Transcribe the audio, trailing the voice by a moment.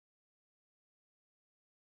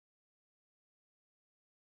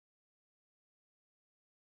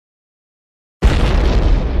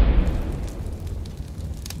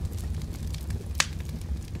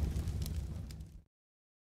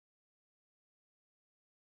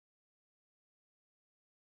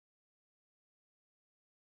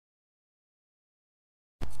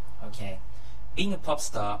Okay. Being a pop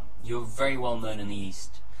star, you're very well known in the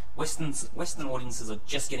East. Western audiences are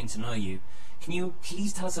just getting to know you. Can you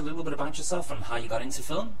please tell us a little bit about yourself and how you got into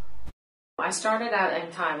film? I started out in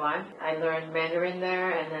Taiwan. I learned Mandarin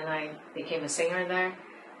there, and then I became a singer there.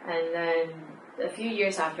 And then a few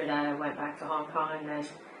years after that, I went back to Hong Kong and then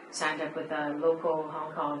signed up with a local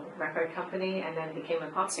Hong Kong record company and then became a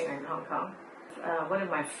pop singer in Hong Kong. One of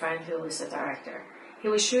my friends who was a director, he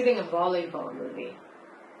was shooting a volleyball movie,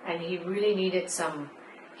 and he really needed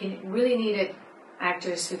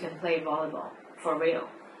actors who can play volleyball for real.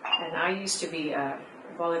 And I used to be on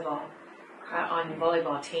the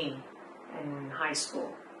volleyball team in high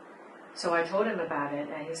school. So I told him about it,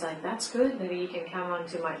 and he's like, "That's good, maybe you can come on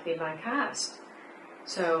to be my cast."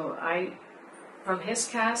 So from his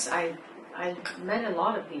cast, I met a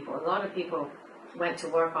lot of people. A lot of people went to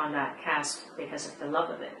work on that cast because of the love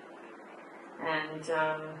of it. And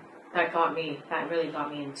that really got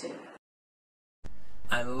me into it.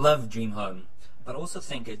 I love Dream Home, but also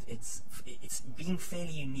think it's being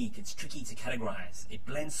fairly unique. It's tricky to categorize. It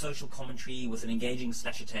blends social commentary with an engaging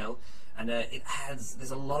slasher tale, and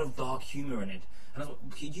there's a lot of dark humor in it. And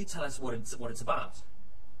could you tell us what it's about?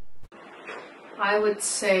 I would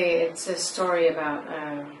say it's a story about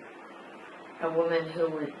a woman who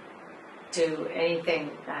would do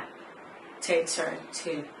anything that takes her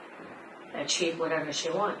to achieve whatever she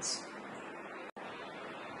wants.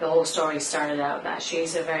 The whole story started out that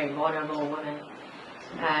she's a very vulnerable woman,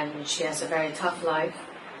 and she has a very tough life,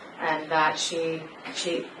 and that she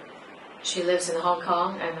lives in Hong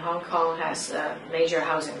Kong, and Hong Kong has a major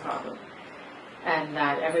housing problem, and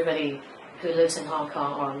that everybody who lives in Hong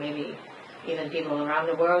Kong, or maybe even people around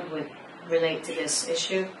the world, would relate to this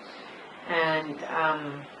issue, and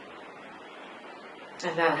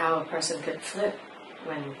that how a person could flip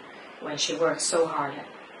when she works so hard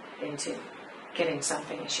into getting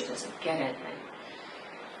something and she doesn't get it, and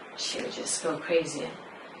she would just go crazy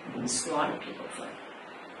and slaughter people for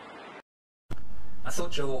it. I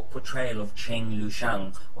thought your portrayal of Cheng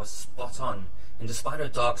Lu-shang was spot on, and despite her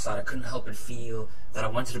dark side, I couldn't help but feel that I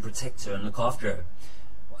wanted to protect her and look after her.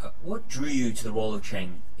 What drew you to the role of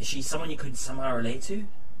Cheng? Is she someone you could somehow relate to?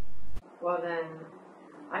 Well then,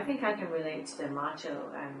 I think I can relate to the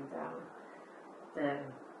macho and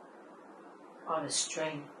all the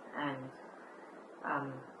strength and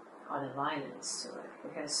all the violence to it,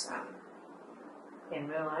 because in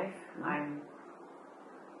real life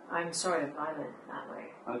I'm sort of violent that way.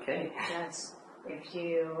 Okay. Yes. If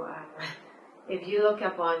you look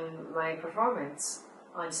up on my performance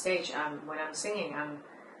on stage, when I'm singing,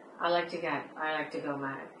 I like to go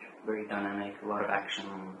mad. Very dynamic, a lot of action,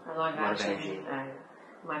 a lot of energy.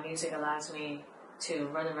 My music allows me to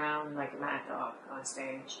run around like a mad dog on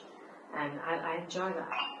stage, and I enjoy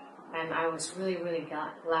that. And I was really, really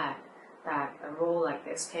glad that a role like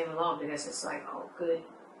this came along, because it's like, oh, good,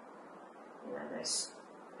 there's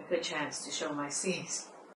a good chance to show my C's.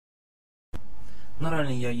 Not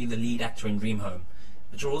only are you the lead actor in Dream Home,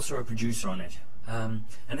 but you're also a producer on it. And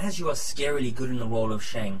as you are scarily good in the role of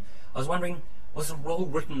Sheng, I was wondering, was the role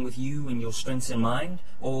written with you and your strengths in mind,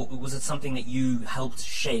 or was it something that you helped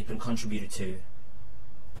shape and contributed to?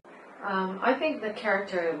 I think the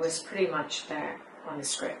character was pretty much there on the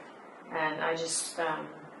script, and I just,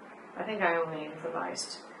 I think I only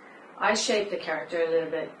improvised. I shaped the character a little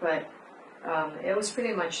bit, but it was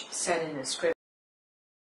pretty much set in the script.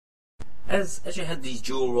 As you had these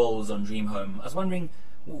dual roles on Dream Home, I was wondering,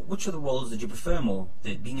 which of the roles did you prefer more?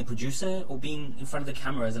 Being a producer or being in front of the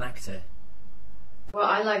camera as an actor? Well,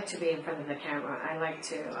 I like to be in front of the camera. I like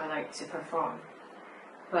to perform.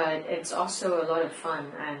 But it's also a lot of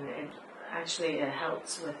fun, and it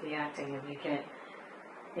helps with the acting if you get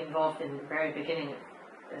involved in the very beginning of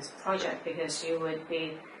this project, because you would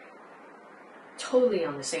be totally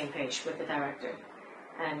on the same page with the director,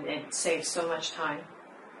 and it saves so much time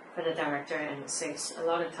for the director, and it saves a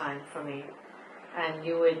lot of time for me, and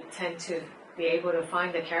you would tend to be able to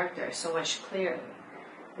find the character so much clearer,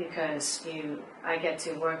 because I get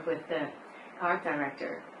to work with the art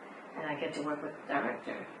director, and I get to work with the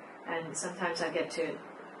director, and sometimes I get to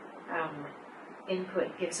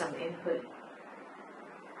give some input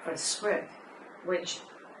for the script, which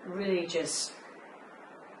really just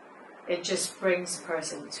brings the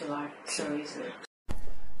person to life so easily.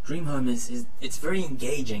 Dream Home it's very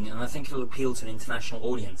engaging, and I think it'll appeal to an international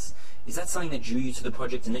audience. Is that something that drew you to the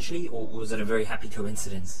project initially, or was it a very happy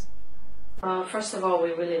coincidence? First of all,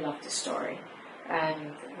 we really loved the story,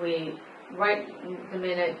 and right the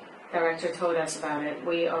minute director told us about it,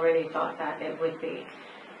 we already thought that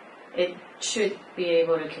it should be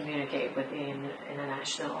able to communicate with the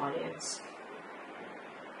international audience.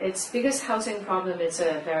 it's because housing problem is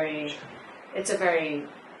a very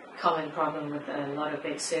common problem with a lot of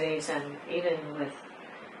big cities and even with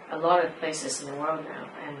a lot of places in the world now.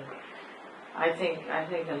 And I think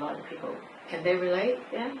a lot of people, can they relate?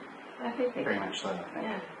 Yeah, I think they Very can. much so, I think.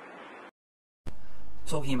 Yeah.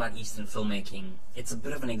 Talking about Eastern filmmaking, it's a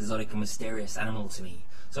bit of an exotic and mysterious animal to me.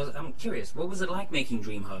 So I'm curious, what was it like making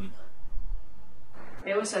Dream Home?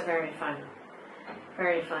 It was a very fun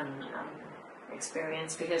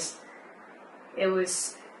experience because it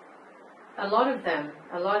was a lot of them.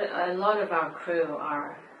 A lot of our crew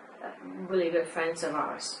are really good friends of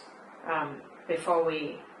ours. Before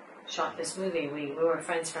we shot this movie, we were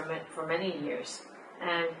friends for many years,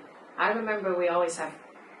 and I remember we always have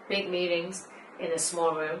big meetings in a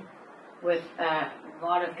small room with a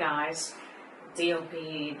lot of guys, DOP,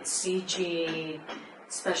 CG,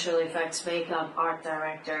 special effects, makeup, art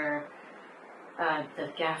director, the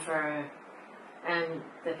gaffer, and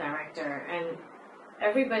the director, and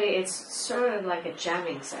everybody. It's sort of like a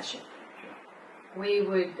jamming session. We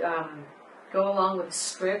would go along with the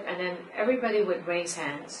script, and then everybody would raise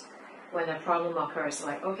hands when a problem occurs.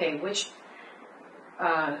 Like, okay, which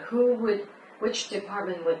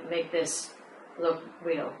department would make this look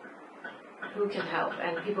real? Who can help?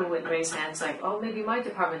 And people would raise hands like, oh, maybe my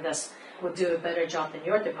department would do a better job than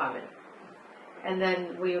your department. And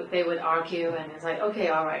then they would argue, and it's like, okay,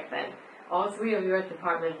 all right then. All three of your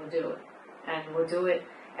department will do it. And we'll do it,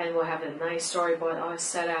 and we'll have a nice storyboard all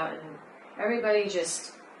set out, and everybody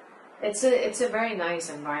just, it's a very nice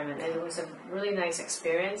environment, and it was a really nice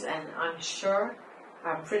experience, and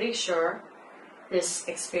I'm pretty sure this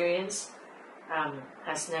experience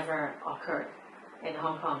has never occurred in the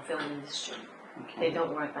Hong Kong film industry. Okay. They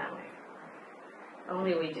don't work that way.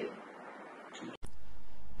 Only we do.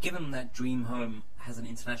 Given that Dream Home has an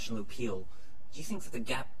international appeal, do you think that the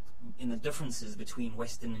gap in the differences between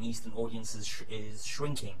Western and Eastern audiences is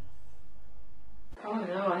shrinking? Oh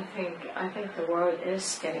no, I think the world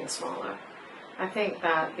is getting smaller. I think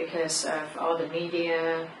that because of all the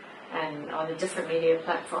media and all the different media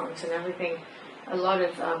platforms and everything, a lot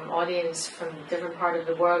of audience from different part of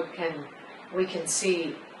the world we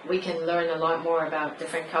can learn a lot more about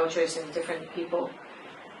different cultures and different people.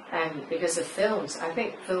 And because of films, I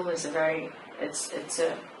think film is it's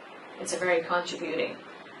a very contributing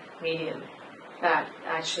medium that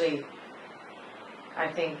actually,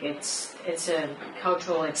 I think it's a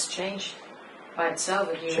cultural exchange by itself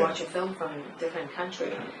if you Sure. watch a film from a different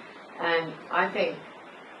country. And I think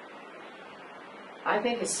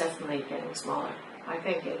it's definitely getting smaller. I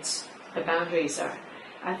think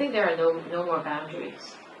I think there are no more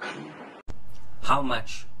boundaries. How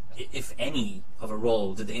much, if any, of a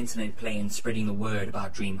role did the internet play in spreading the word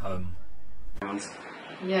about Dream Home?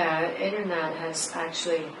 Yeah, internet has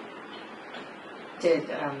actually did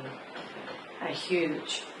a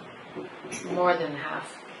huge, more than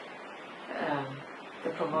half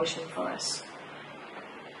the promotion for us.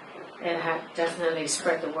 It had definitely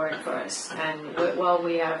spread the word for us, and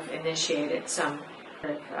we have initiated some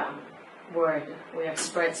word. We have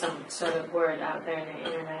spread some sort of word out there in the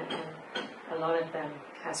internet, and a lot of them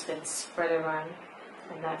has been spread around,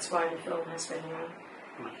 and that's why the film has been around.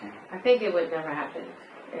 Okay. I think it would never happen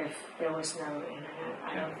if there was no internet.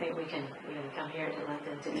 I don't think we can even come here to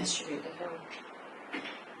London to distribute the film.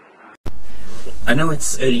 I know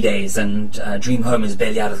it's early days and Dream Home is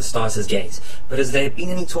barely out of the starter's gate, but has there been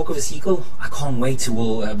any talk of a sequel? I can't wait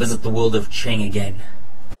to visit the world of Cheng again.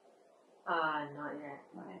 Not yet.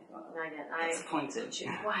 Not yet. Disappointed.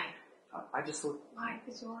 Why? I just thought, Why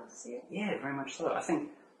did you want to see it? yeah, very much so. I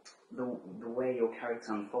think the way your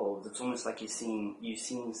character unfolds, it's almost like you're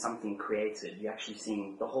seeing something created. You're actually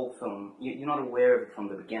seeing the whole film. You're not aware of it from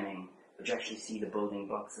the beginning, but you actually see the building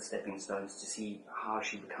blocks, the stepping stones, to see how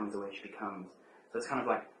she becomes the way she becomes. So it's kind of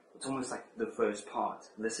like, it's almost like the first part.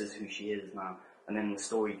 This is who she is now, and then the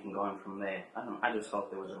story can go on from there. I don't know, I just felt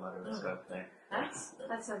there was a lot of scope there. That's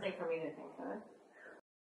something for me to think of.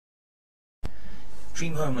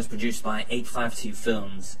 Dream Home was produced by 852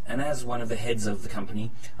 Films, and as one of the heads of the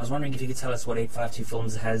company, I was wondering if you could tell us what 852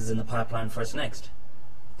 Films has in the pipeline for us next.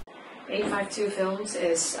 852 Films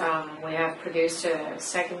is, we have produced a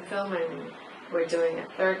second film and we're doing a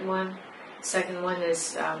third one. Second one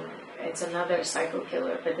is, it's another psycho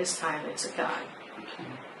killer, but this time it's a guy.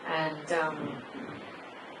 And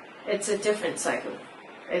it's a different psycho.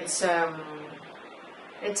 It's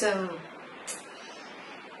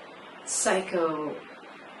psycho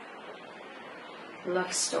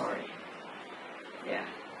love story. Yeah.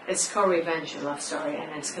 It's called Revenge Love Story,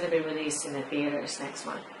 and it's going to be released in the theaters next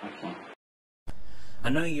month. Okay. I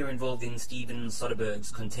know you're involved in Steven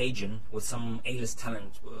Soderbergh's Contagion with some A-list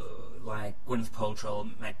talent like Gwyneth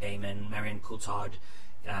Paltrow, Matt Damon, Marion Cotillard,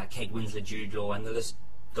 Kate Winslet, Jude Law, and the list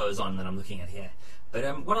goes on that I'm looking at here.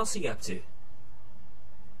 But what else are you up to?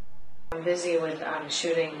 I'm busy with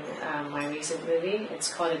shooting my recent movie.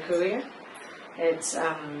 It's called A Courier. It's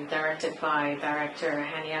directed by director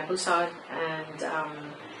Hani Abusad,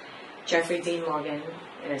 and Jeffrey Dean Morgan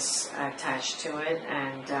is attached to it,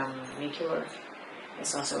 and Mickey Rourke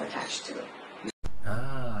is also attached to it.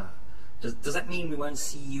 Ah, does that mean we won't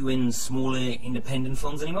see you in smaller independent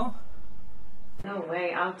films anymore? No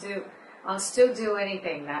way. I'll still do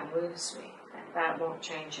anything that moves me. That won't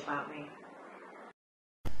change about me.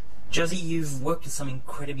 Josie, you've worked with some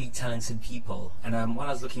incredibly talented people, and while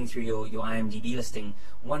I was looking through your IMDb listing,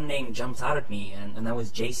 one name jumped out at me, and that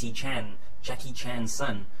was JC Chan, Jackie Chan's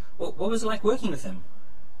son. What was it like working with him?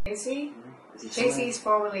 JC? JC's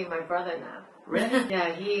formerly my brother now. Really?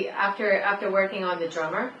 Yeah, he after working on The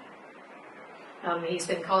Drummer, he's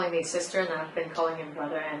been calling me sister, and I've been calling him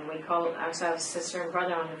brother, and we call ourselves sister and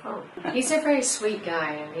brother on the phone. He's a very sweet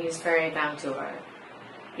guy, and he's very down to earth.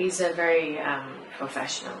 He's a very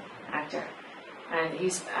professional actor, and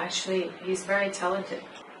he's very talented.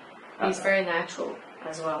 He's very natural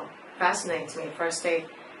as well. Fascinates me. First day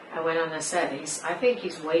I went on the set, I think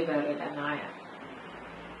he's way better than I am.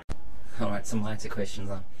 Alright, some lighter questions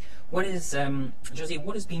then. What is, Josie,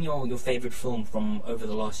 what has been your favourite film from over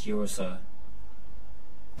the last year or so?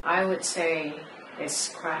 I would say it's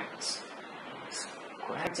Cracked.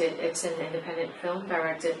 It's an independent film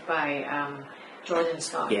directed by Jordan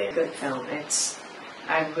Scott. Yeah. Good film.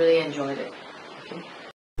 I really enjoyed it.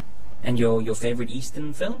 And your favourite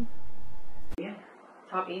Eastern film? Yeah.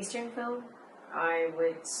 Top Eastern film? I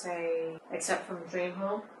would say, except from Dream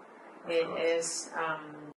Home, it is.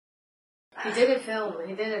 He did a film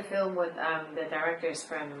with the directors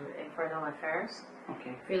from Infernal Affairs.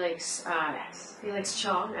 Okay. Felix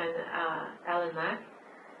Chong and Alan Mack,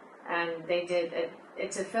 and they did it.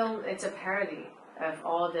 It's a film. It's a parody of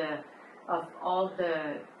all the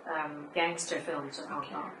gangster films of Hong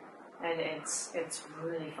Kong, and it's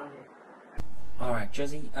really funny. All right,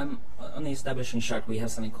 Josie. On the establishing shot, we have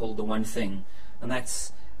something called The One Thing, and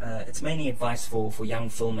that's it's mainly advice for young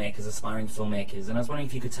filmmakers, aspiring filmmakers. And I was wondering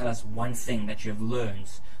if you could tell us one thing that you have learned,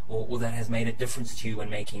 or that has made a difference to you when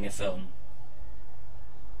making a film.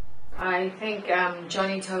 I think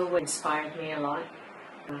Johnny To inspired me a lot.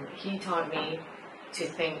 He taught me to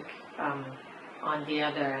think on the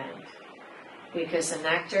other end, because as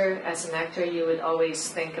an actor, you would always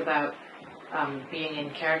think about being in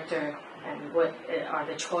character and what are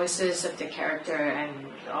the choices of the character, and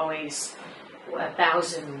always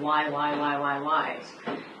 1,000 whys.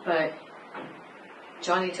 But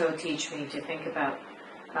Johnny To teach me to think about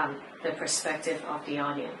the perspective of the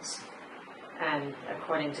audience, and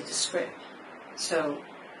according to the script. So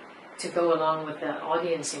to go along with the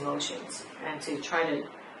audience emotions, and to try to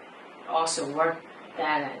also work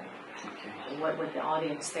that end. Okay. What would the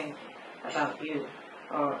audience think about you,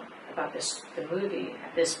 or about the movie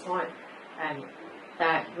at this point? And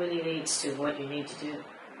that really leads to what you need to do.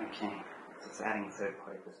 Okay. So it's adding a third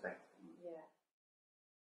party perspective.